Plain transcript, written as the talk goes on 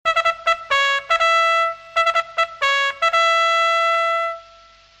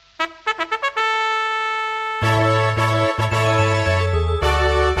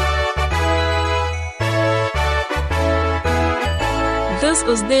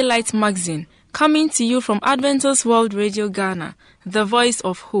This is Daylight Magazine, coming to you from Adventist World Radio Ghana, the voice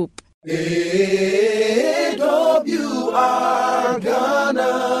of hope. AWR Ghana,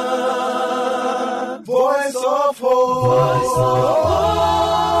 voice of hope.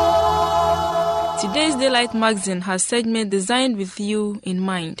 Today's Daylight Magazine has segment designed with you in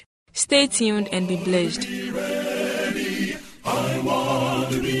mind. Stay tuned and be blessed. I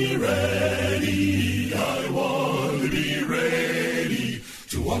want to be ready. I want to be ready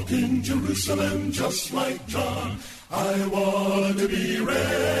to walk in Jerusalem just like John. I want to be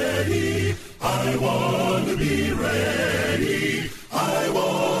ready. I want to be ready. I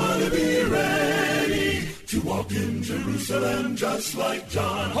want to be ready to walk in Jerusalem just like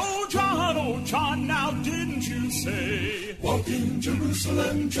John. Oh, John, now didn't you say, walk in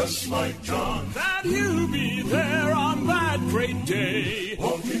Jerusalem just like John, that you'll be there on that great day?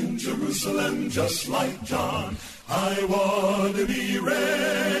 Walk in Jerusalem just like John. I want to be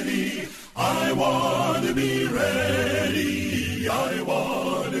ready. I want to be ready. I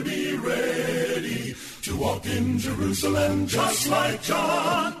want to be ready to walk in Jerusalem just like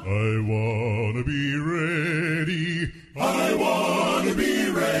John. I want to be ready. I want to be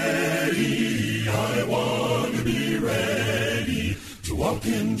ready. I want to be ready to walk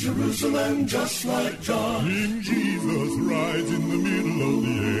in Jerusalem just like John. In Jesus rides in the middle of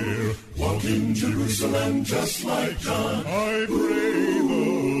the air. Walk in Jerusalem just like John. I pray the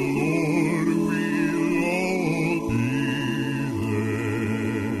Lord will all be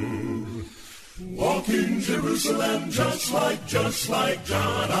there. Walk in Jerusalem just like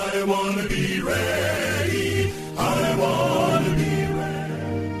John. I want to be ready. I want to be ready.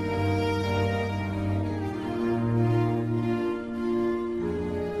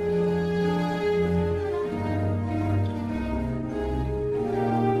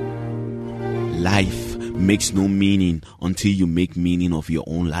 Life makes no meaning until you make meaning of your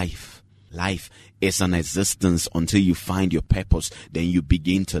own life. Life is an existence until you find your purpose, then you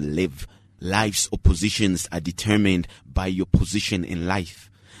begin to live. Life's oppositions are determined by your position in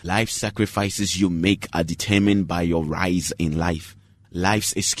life. Life's sacrifices you make are determined by your rise in life.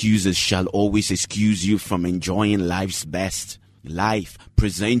 Life's excuses shall always excuse you from enjoying life's best. Life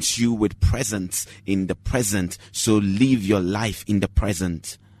presents you with presents in the present, so live your life in the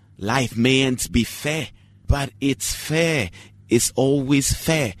present. Life mayn't be fair, but it's fair. It's always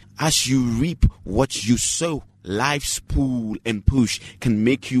fair. As you reap what you sow, life's pull and push can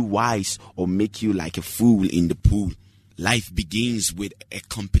make you wise or make you like a fool in the pool. Life begins with a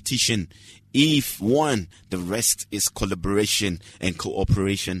competition. If one, the rest is collaboration and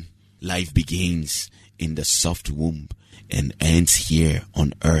cooperation. Life begins in the soft womb and ends here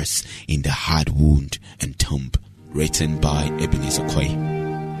on earth in the hard wound and tomb. Written by Ebenezer Quay.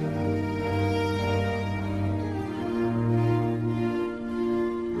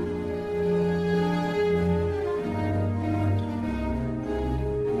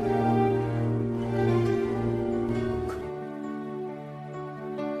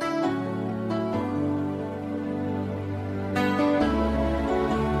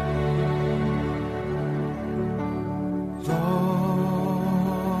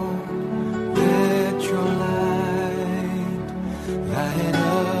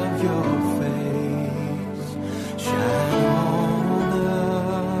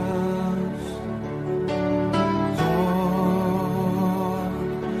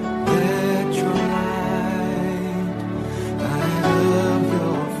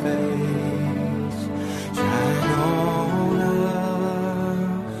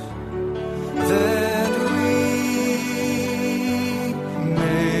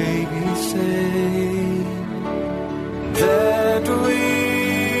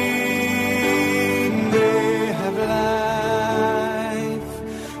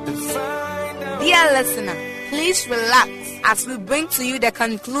 Please relax as we bring to you the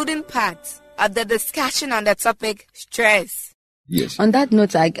concluding part of the discussion on the topic stress. Yes. On that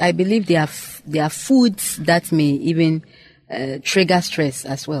note, I believe there are foods that may even trigger stress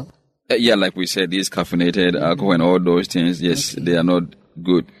as well. Yeah, like we said, these caffeinated alcohol and all those things, yes, okay. They are not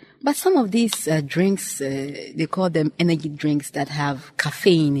good. But some of these drinks, they call them energy drinks that have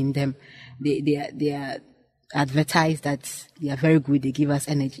caffeine in them. They are advertised that they are very good, they give us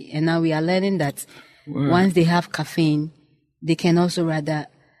energy. And now we are learning that once they have caffeine, they can also rather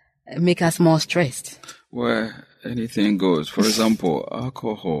make us more stressed. Well, anything goes. For example,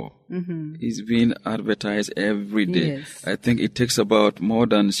 alcohol is being advertised every day. Yes. I think it takes about more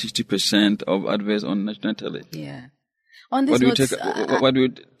than 60% of adverts on national television. Yeah. On this note, what do you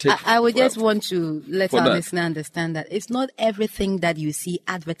take? I would just want to let our listener understand that it's not everything that you see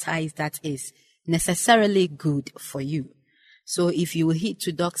advertised that is necessarily good for you. So if you heed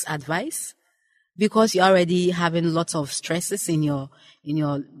to Doc's advice, because you're already having lots of stresses in your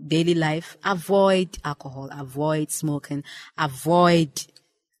daily life, avoid alcohol, avoid smoking, avoid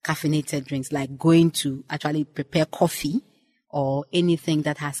caffeinated drinks, like going to actually prepare coffee or anything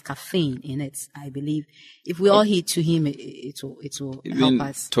that has caffeine in it. I believe if we all heed to him, it will Even help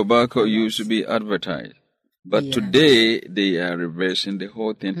us. tobacco used to be advertised. But today, they are reversing the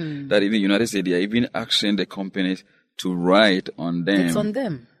whole thing. That even United States, they are even asking the companies to write on them. It's on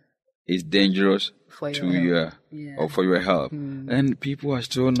them. It's dangerous For to your your or for your health. And people are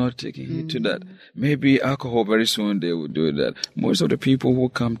still not taking heed to that. Maybe alcohol, very soon they will do that. Most of the people who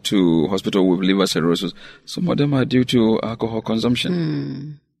come to hospital with liver cirrhosis, some of them are due to alcohol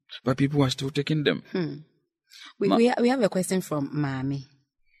consumption. But people are still taking them. We have a question from Mami.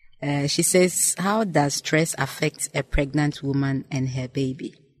 She says, how does stress affect a pregnant woman and her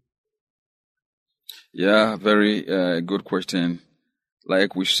baby? Yeah, very good question.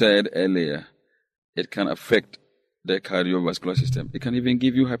 Like we said earlier, it can affect the cardiovascular system. It can even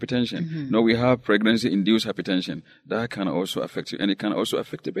give you hypertension. Now we have pregnancy-induced hypertension. That can also affect you, and it can also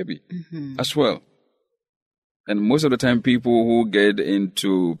affect the baby as well. And most of the time, people who get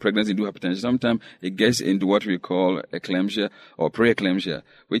into pregnancy-induced hypertension, sometimes it gets into what we call eclampsia or preeclampsia.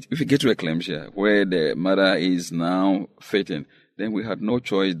 Which, if you get to eclampsia, where the mother is now fainting, then we had no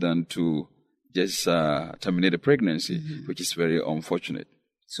choice than to just terminate the pregnancy, which is very unfortunate.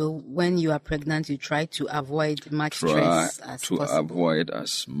 So when you are pregnant, you try to avoid much stress as possible. Avoid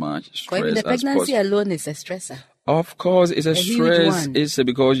as much stress Because the as pregnancy possible. alone is a stressor. Of course, it's a huge stress. one. It's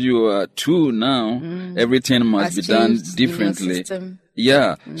because you are two now. Everything must be done Changed in your differently. system.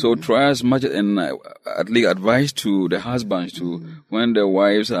 Yeah. So try as much, and at least advice to the husbands too. When the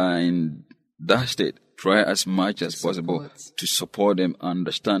wives are in that state, try as much as possible to support them,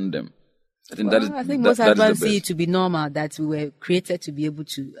 understand them. I think I think most husbands see it to be normal that we were created to be able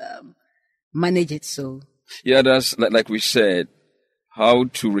to manage it. So yeah, that's like we said, how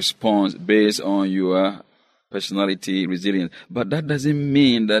to respond based on your personality, resilience. But that doesn't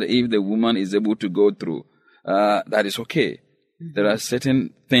mean that if the woman is able to go through, that is okay. There are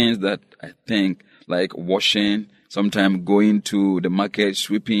certain things that I think, like washing, sometimes going to the market,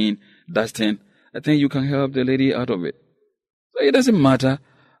 sweeping, dusting. I think you can help the lady out of it. So it doesn't matter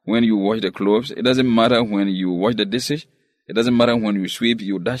when you wash the clothes. It doesn't matter when you wash the dishes. It doesn't matter when you sweep,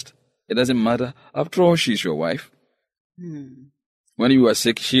 you dust. It doesn't matter. After all, she's your wife. When you are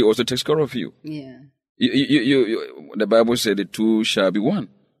sick, she also takes care of you. yeah. The Bible said the two shall be one.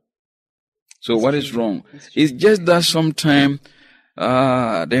 So what is wrong? It's just that sometimes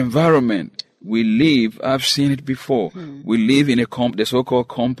the environment we live, I've seen it before. We live in the so-called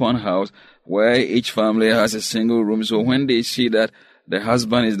compound house where each family has a single room. So when they see that the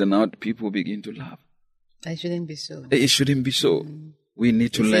husband is the nut, people begin to laugh. It shouldn't be so. It shouldn't be so. We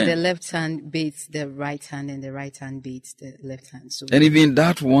need to They say learn. the left hand beats the right hand and the right hand beats the left hand. So And even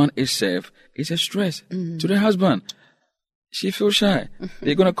that one itself is a stress to the husband. She feels shy.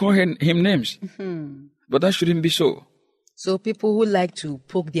 They're going to call him names. But that shouldn't be so. So people who like to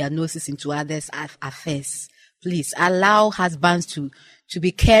poke their noses into others' affairs, please allow husbands to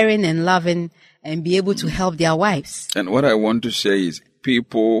be caring and loving and be able to help their wives. And what I want to say is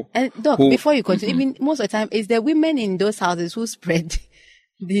people And Doc, who, before you continue, even most of the time, it's the women in those houses who spread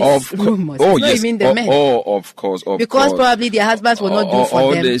these rumors. Oh, It's not yes. even the men. Of course. Because probably their husbands will not do for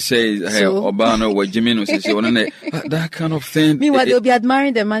all them. they say is, hey, So- Obano, what Jimmy knows, that kind of thing. Meanwhile, they'll be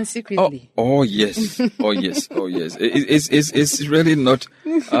admiring the man secretly. Oh yes. Oh yes. It's really not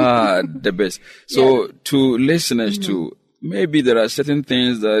the best. So to listeners too, maybe there are certain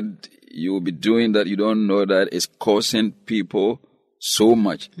things that you will be doing that you don't know that is causing people so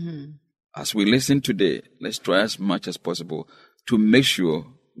much. As we listen today, let's try as much as possible to make sure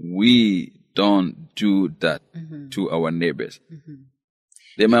we don't do that to our neighbors.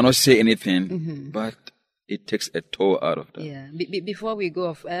 They might not say anything, but it takes a toll out of them. Yeah. Before we go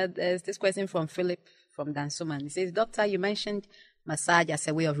off, there's this question from Philip from Dansoman. He says, Doctor, you mentioned massage as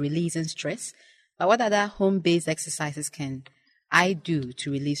a way of releasing stress, but what other home-based exercises can I do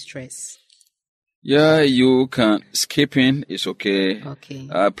to release stress? Yeah, you can. Skipping is okay. Okay.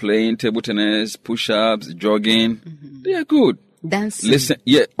 Playing table tennis, push-ups, jogging. They are good. Dancing. Listen,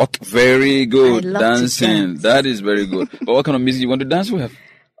 yeah, okay, very good. I love to Dancing. dance. That is very good. But what kind of music you want to dance with?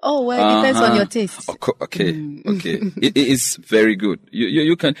 Oh, well, it depends on your taste. Okay. It is very good.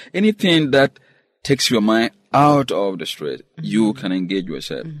 You can, anything that takes your mind out of the stress, you can engage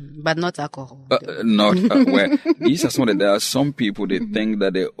yourself. But not alcohol. Where these are there are some people, they think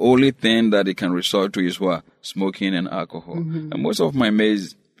that the only thing that they can resort to is what? Smoking and alcohol. And most of my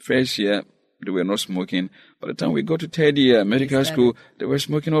mates, first year, they were not smoking, By the time we got to third year medical school, they were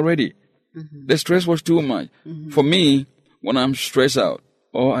smoking already. The stress was too much. For me, when I'm stressed out,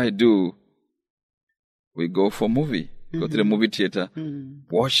 all I do, we go for movie. Go to the movie theater,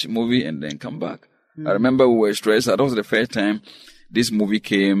 watch movie, and then come back. I remember we were stressed. That was the first time this movie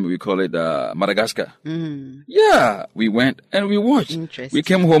came. We call it Madagascar. Yeah, we went and we watched. We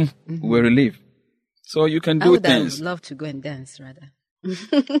came home, we were relieved. So you can do things. I would love to go and dance, rather.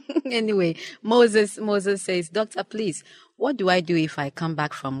 Anyway, Moses says, Doctor, please, what do I do if I come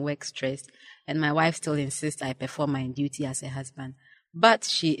back from work stressed and my wife still insists I perform my duty as a husband, but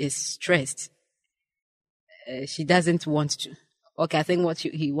she is stressed? She doesn't want to. Okay, I think what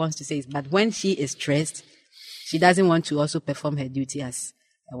he wants to say is, but when she is stressed, she doesn't want to also perform her duty as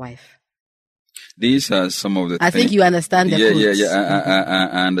a wife. These are some of the things. I think you understand the quotes. Yeah.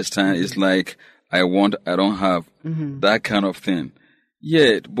 I understand. It's like, I don't have, that kind of thing.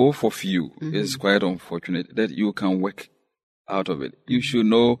 Yet, both of you, it's quite unfortunate that you can work out of it. You should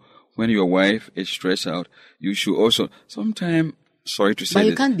know when your wife is stressed out. You should also, sometimes, sorry to say but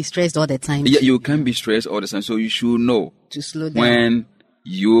you can't be stressed all the time. Yeah, you can't be stressed all the time. So you should know to slow down when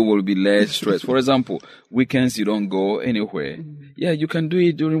you will be less stressed. For example, weekends you don't go anywhere. Yeah, you can do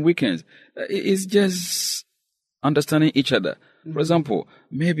it during weekends. It's just understanding each other. For example,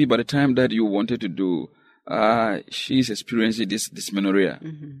 maybe by the time that you wanted to do, she's experiencing this dysmenorrhea.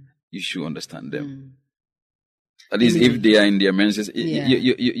 You should understand them. At least if they are in their menses,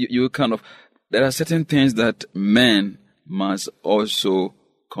 you kind of, there are certain things that men must also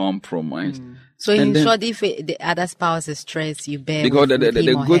compromise. So in short, if the other spouse is stressed, you bear because with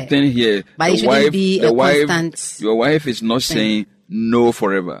the good thing here, but it shouldn't be a constant. Your wife is not saying no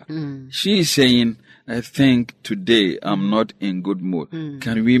forever. She is saying, I think today I'm not in good mood.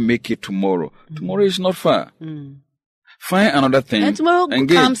 Can we make it tomorrow? Tomorrow is not far. Find another thing. And tomorrow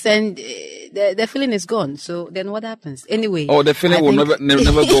comes and the feeling is gone. So then what happens? Anyway. Oh, the feeling will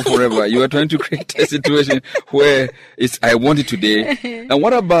never go forever. You are trying to create a situation where it's, I want it today. And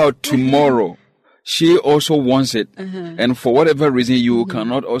what about tomorrow? She also wants it. And for whatever reason, you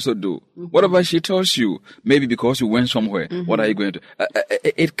cannot also do. Whatever she tells you, maybe because you went somewhere, what are you going to do?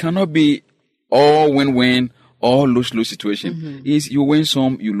 It cannot be all win-win, all lose-lose situation. Is you win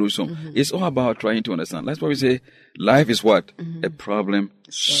some, you lose some. It's all about trying to understand. That's why we say life is what? A problem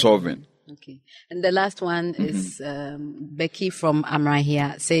solving. Okay. And the last one is Becky from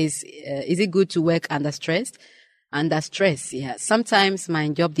Amrahia says, is it good to work under stress? Under stress, yeah. Sometimes my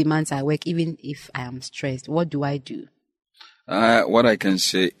job demands I work even if I am stressed. What do I do? What I can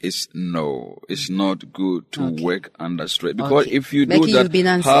say is no. It's not good to work under stress. Because if you do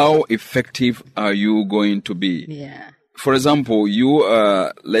that, how effective are you going to be? Yeah. For example, you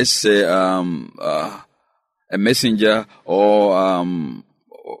are, let's say, a messenger or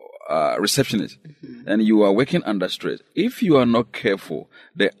receptionist, and you are working under stress. If you are not careful,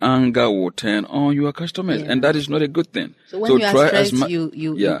 the anger will turn on your customers, and that is not a good thing. So when you are stressed,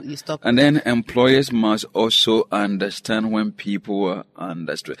 you stop. And then employers must also understand when people are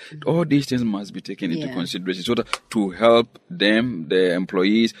under stress. All these things must be taken into consideration so that to help them, the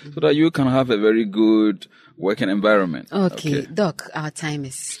employees, so that you can have a very good working environment. Okay, Doc, our time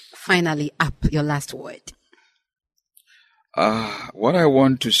is finally up. Your last word. What I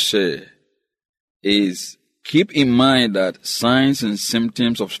want to say is keep in mind that signs and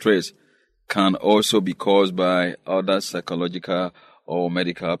symptoms of stress can also be caused by other psychological or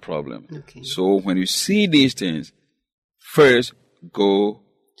medical problems. Okay. So when you see these things, first go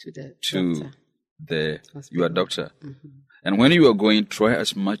to your doctor. And when you are going, try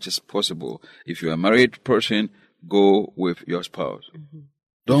as much as possible. If you're a married person, go with your spouse.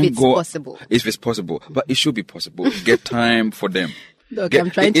 Don't go possible. If it's possible, but it should be possible. Get time for them. Look, I'm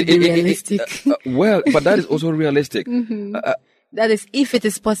trying to be realistic. Well, but that is also realistic. That is, if it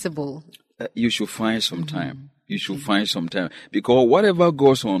is possible. You should find some time. You should find some time. Because whatever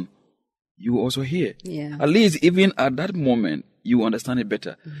goes on, you also hear. Yeah. At least even at that moment, you understand it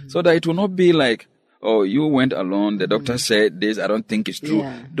better. So that it will not be like, oh, you went alone, the doctor said this, I don't think it's true.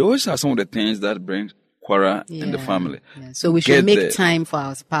 Yeah. Those are some of the things that bring quarrel in the family. Yeah. So we should make time for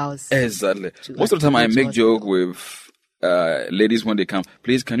our spouse. Exactly. Most of the time I make joke with ladies when they come,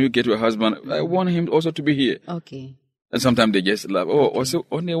 please, can you get your husband? I want him also to be here. Okay. And sometimes they just laugh. Oh, also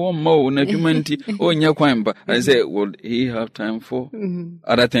only one more. I say, will he have time for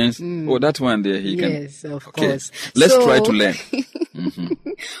other things? Oh, that one there he can. Yes, of course. Let's try to learn.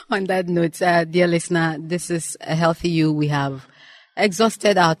 On that note, dear listener, this is A Healthy You. We have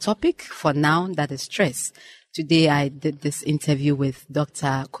exhausted our topic for now, that is stress. Today I did this interview with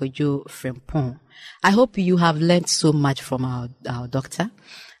Dr. Kojo Frimpong. I hope you have learned so much from our doctor.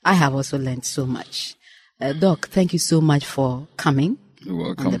 I have also learned so much. Doc, thank you so much for coming You're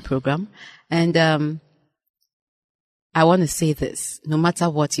welcome. on the program. And I want to say this. No matter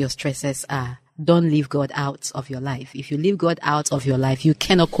what your stresses are, don't leave God out of your life. If you leave God out of your life, you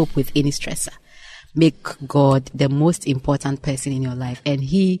cannot cope with any stressor. Make God the most important person in your life, and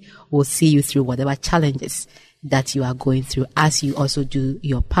He will see you through whatever challenges that you are going through, as you also do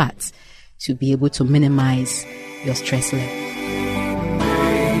your part to be able to minimize your stress level.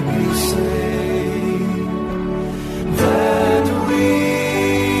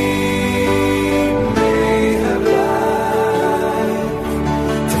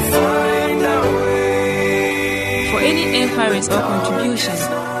 Inquiries or contributions,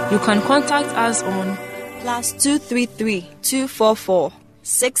 you can contact us on +233 244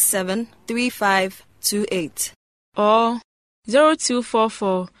 673528 or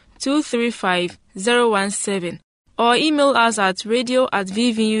 0244 235 017, or email us at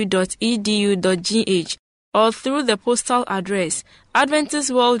radio@vvu.edu.gh, or through the postal address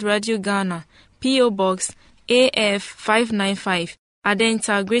Adventist World Radio Ghana, P.O. Box AF 595,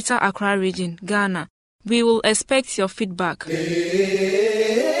 Adenta, Greater Accra Region, Ghana. We will expect your feedback. AWR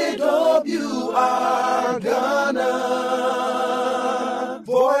Ghana,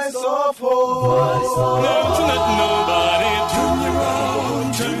 Voice of Hope. Don't let nobody turn you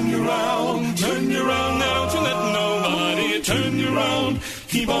around, turn you around, turn you around. Now to let nobody turn you around.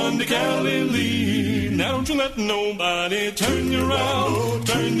 Keep on the Galilee. Now don't you let nobody turn you around,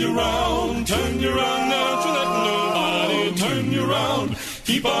 turn you around, turn you around. Now to let nobody turn you around.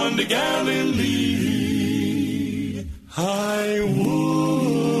 Keep on the Galilee. I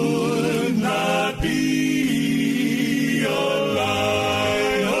would not be a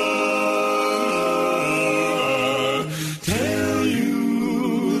liar. Tell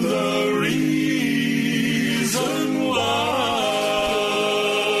you the reason why.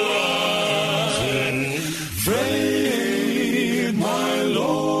 Afraid my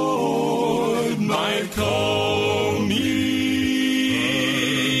Lord might call me.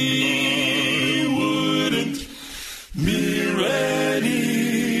 Wouldn't be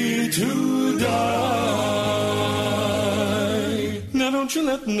ready to die. Now don't you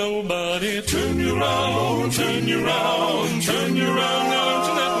let nobody turn you around, turn you around, turn you around. Now don't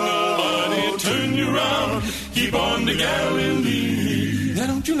you let nobody turn you around. Keep on the Galilee. Now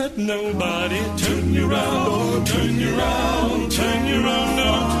don't you let nobody turn you around, turn you around, turn you around.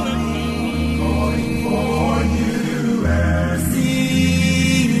 Now don't you let Calling for you and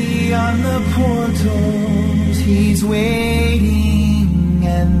see on the portals. He's waiting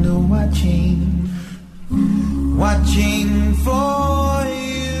and watching for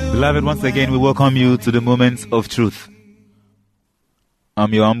you. Beloved, once again, we welcome you to the moment of truth.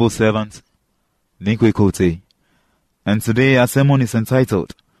 I'm your humble servant, Nikwe Kote. And today our sermon is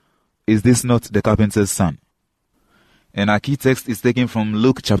entitled, Is This Not the Carpenter's Son? And our key text is taken from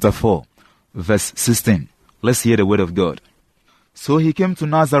Luke chapter 4, verse 16. Let's hear the word of God. So he came to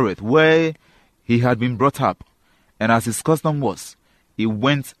Nazareth, where he had been brought up, and as his custom was, he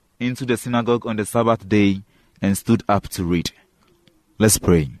went into the synagogue on the Sabbath day and stood up to read. Let's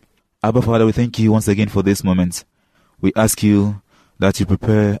pray. Abba Father, we thank you once again for this moment. We ask you that you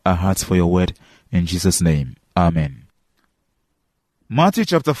prepare our hearts for your word in Jesus' name. Amen. Matthew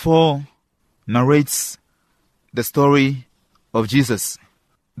chapter 4 narrates the story of Jesus.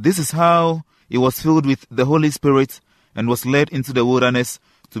 This is how he was filled with the Holy Spirit and was led into the wilderness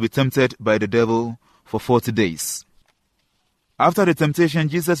to be tempted by the devil for 40 days. After the temptation,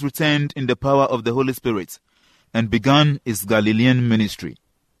 Jesus returned in the power of the Holy Spirit and began his Galilean ministry.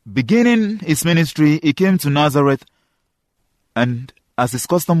 Beginning his ministry, he came to Nazareth, and as his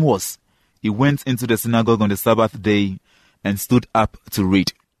custom was, he went into the synagogue on the Sabbath day and stood up to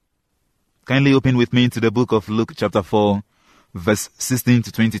read. Kindly open with me to the book of Luke chapter 4, verse 16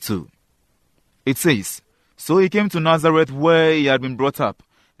 to 22. It says, So he came to Nazareth where he had been brought up,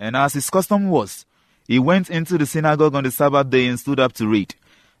 and as his custom was, he went into the synagogue on the Sabbath day and stood up to read.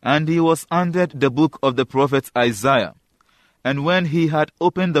 And he was handed the book of the prophet Isaiah. And when he had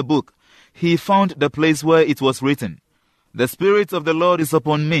opened the book, he found the place where it was written, The Spirit of the Lord is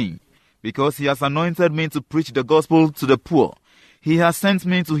upon me, because he has anointed me to preach the gospel to the poor. He has sent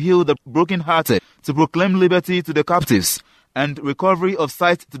me to heal the brokenhearted, to proclaim liberty to the captives, and recovery of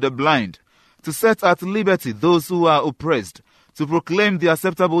sight to the blind, to set at liberty those who are oppressed, to proclaim the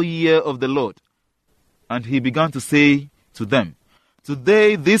acceptable year of the Lord. And he began to say to them,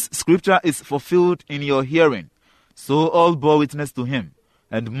 Today this scripture is fulfilled in your hearing. So all bore witness to him,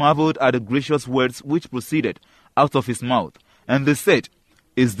 and marveled at the gracious words which proceeded out of his mouth. And they said,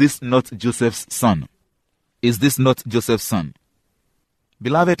 Is this not Joseph's son? Is this not Joseph's son?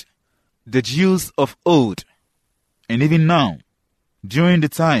 Beloved, the Jews of old, and even now, during the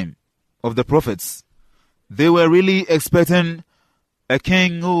time of the prophets, they were really expecting a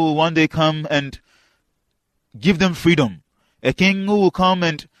king who will one day come and give them freedom. A king who will come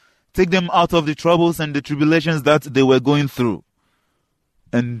and take them out of the troubles and the tribulations that they were going through.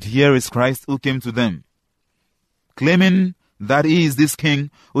 And here is Christ who came to them, claiming that he is this king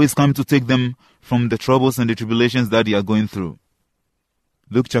who is come to take them from the troubles and the tribulations that they are going through.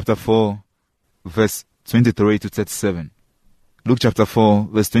 Luke chapter 4, verse 23 to 37. Luke chapter 4,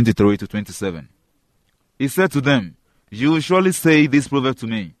 verse 23 to 27. He said to them, "You will surely say this proverb to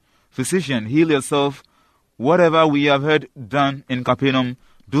me, 'Physician, heal yourself. Whatever we have heard done in Capernaum,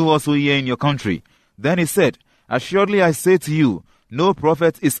 do also here in your country.' Then he said, 'Assuredly I say to you, no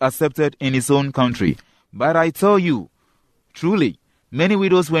prophet is accepted in his own country. But I tell you, truly, many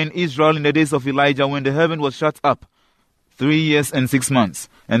widows were in Israel in the days of Elijah when the heaven was shut up 3 years and 6 months,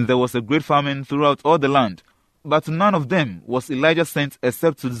 and there was a great famine throughout all the land. But to none of them was Elijah sent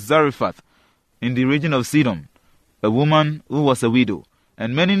except to Zarephath in the region of Sidon, a woman who was a widow.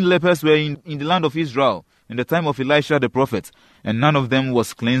 And many lepers were in the land of Israel in the time of Elisha the prophet, and none of them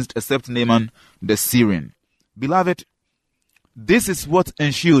was cleansed except Naaman the Syrian." Beloved, this is what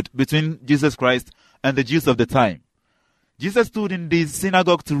ensued between Jesus Christ and the Jews of the time. Jesus stood in the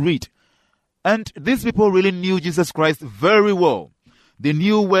synagogue to read, and these people really knew Jesus Christ very well. They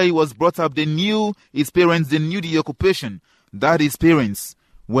knew where he was brought up. They knew his parents. They knew the occupation that his parents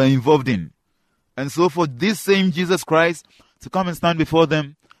were involved in. And so for this same Jesus Christ to come and stand before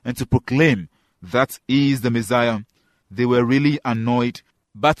them and to proclaim that he is the Messiah, they were really annoyed.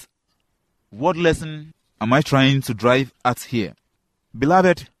 But what lesson am I trying to drive at here?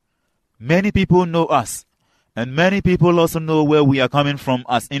 Beloved, many people know us, and many people also know where we are coming from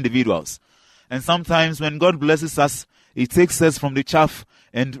as individuals. And sometimes when God blesses us, he takes us from the chaff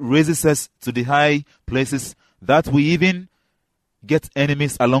and raises us to the high places that we even get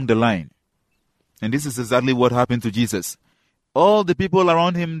enemies along the line. And this is exactly what happened to Jesus. All the people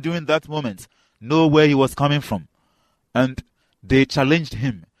around him during that moment know where he was coming from. And they challenged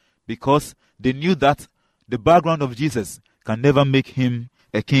him because they knew that the background of Jesus can never make him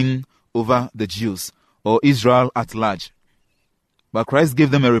a king over the Jews or Israel at large. But Christ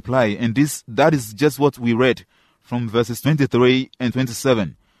gave them a reply, and that is just what we read from verses 23 and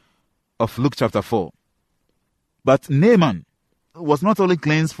 27 of Luke chapter 4. But Naaman was not only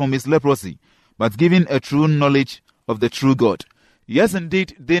cleansed from his leprosy, but given a true knowledge of the true God. Yes,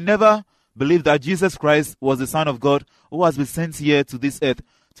 indeed, they never believed that Jesus Christ was the Son of God who has been sent here to this earth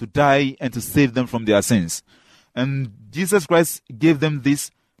to die and to save them from their sins. And Jesus Christ gave them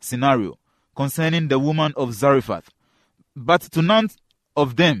this scenario concerning the woman of Zarephath. But to none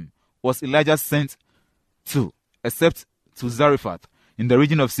of them was Elijah sent to, except to Zarephath in the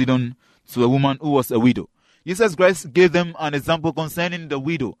region of Sidon, to a woman who was a widow. Jesus Christ gave them an example concerning the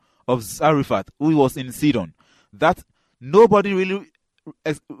widow of Zarephath, who was in Sidon, that nobody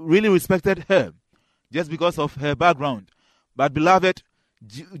really respected her just because of her background. But beloved,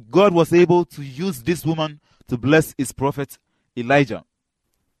 God was able to use this woman to bless his prophet Elijah.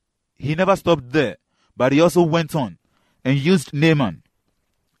 He never stopped there, but he also went on and used Naaman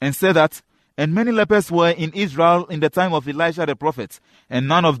and said that, "And many lepers were in Israel in the time of Elisha the prophet, and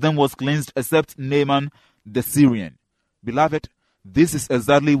none of them was cleansed except Naaman the Syrian." Beloved, this is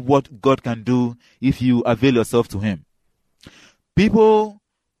exactly what God can do if you avail yourself to him. There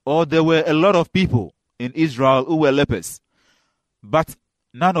were a lot of people in Israel who were lepers, but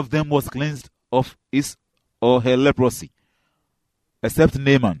none of them was cleansed of his or her leprosy, except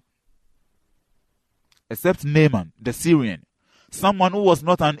Naaman the Syrian, someone who was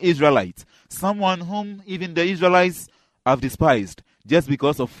not an Israelite, someone whom even the Israelites have despised just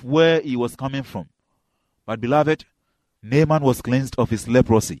because of where he was coming from. But beloved, Naaman was cleansed of his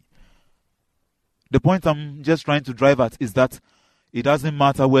leprosy. The point I'm just trying to drive at is that it doesn't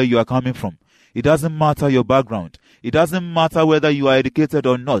matter where you are coming from. It doesn't matter your background. It doesn't matter whether you are educated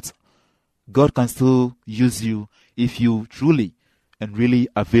or not. God can still use you if you truly and really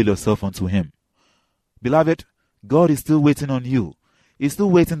avail yourself unto him. Beloved, God is still waiting on you. He's still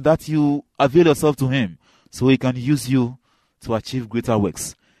waiting that you avail yourself to him so he can use you to achieve greater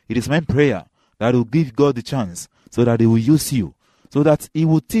works. It is my prayer that will give God the chance so that he will use you, so that he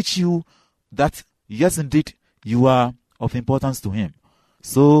will teach you that, yes, indeed, you are of importance to him.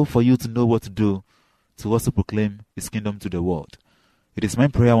 So for you to know what to do to also proclaim his kingdom to the world. It is my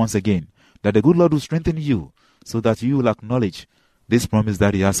prayer once again that the good Lord will strengthen you so that you will acknowledge this promise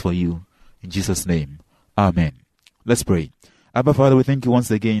that he has for you. In Jesus' name, amen. Let's pray. Abba Father, we thank you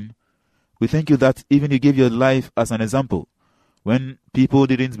once again. We thank you that even you gave your life as an example When people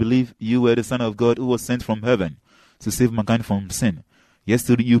didn't believe you were the Son of God who was sent from heaven to save mankind from sin,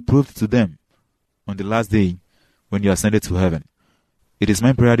 yesterday you proved to them on the last day when you ascended to heaven. It is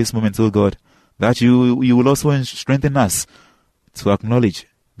my prayer this moment, O God, that you will also strengthen us to acknowledge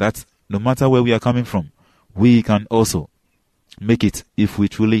that no matter where we are coming from, we can also make it if we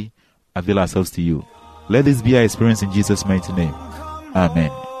truly avail ourselves to you. Let this be our experience in Jesus' mighty name.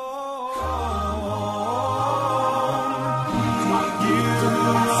 Amen.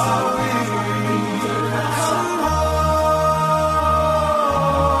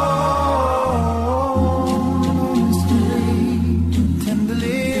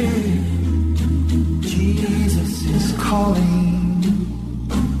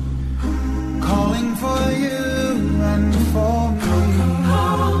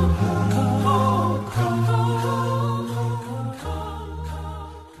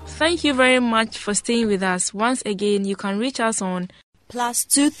 Thank you very much for staying with us. Once again, you can reach us on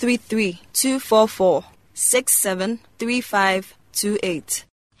 +233 244 673528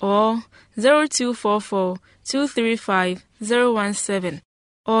 or 0244 235 017,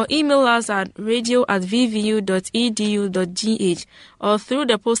 or email us at radio@vvu.edu.gh, or through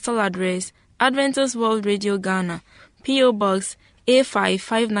the postal address Adventist World Radio Ghana, P.O. Box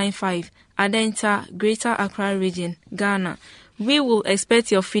A5595, Adenta, Greater Accra Region, Ghana. We will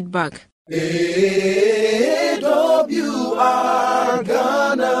expect your feedback. AWR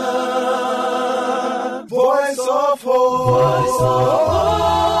Ghana, Voice of Hope.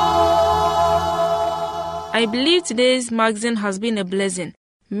 I believe today's magazine has been a blessing.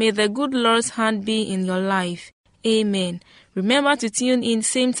 May the good Lord's hand be in your life. Amen. Remember to tune in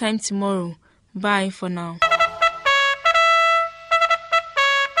same time tomorrow. Bye for now.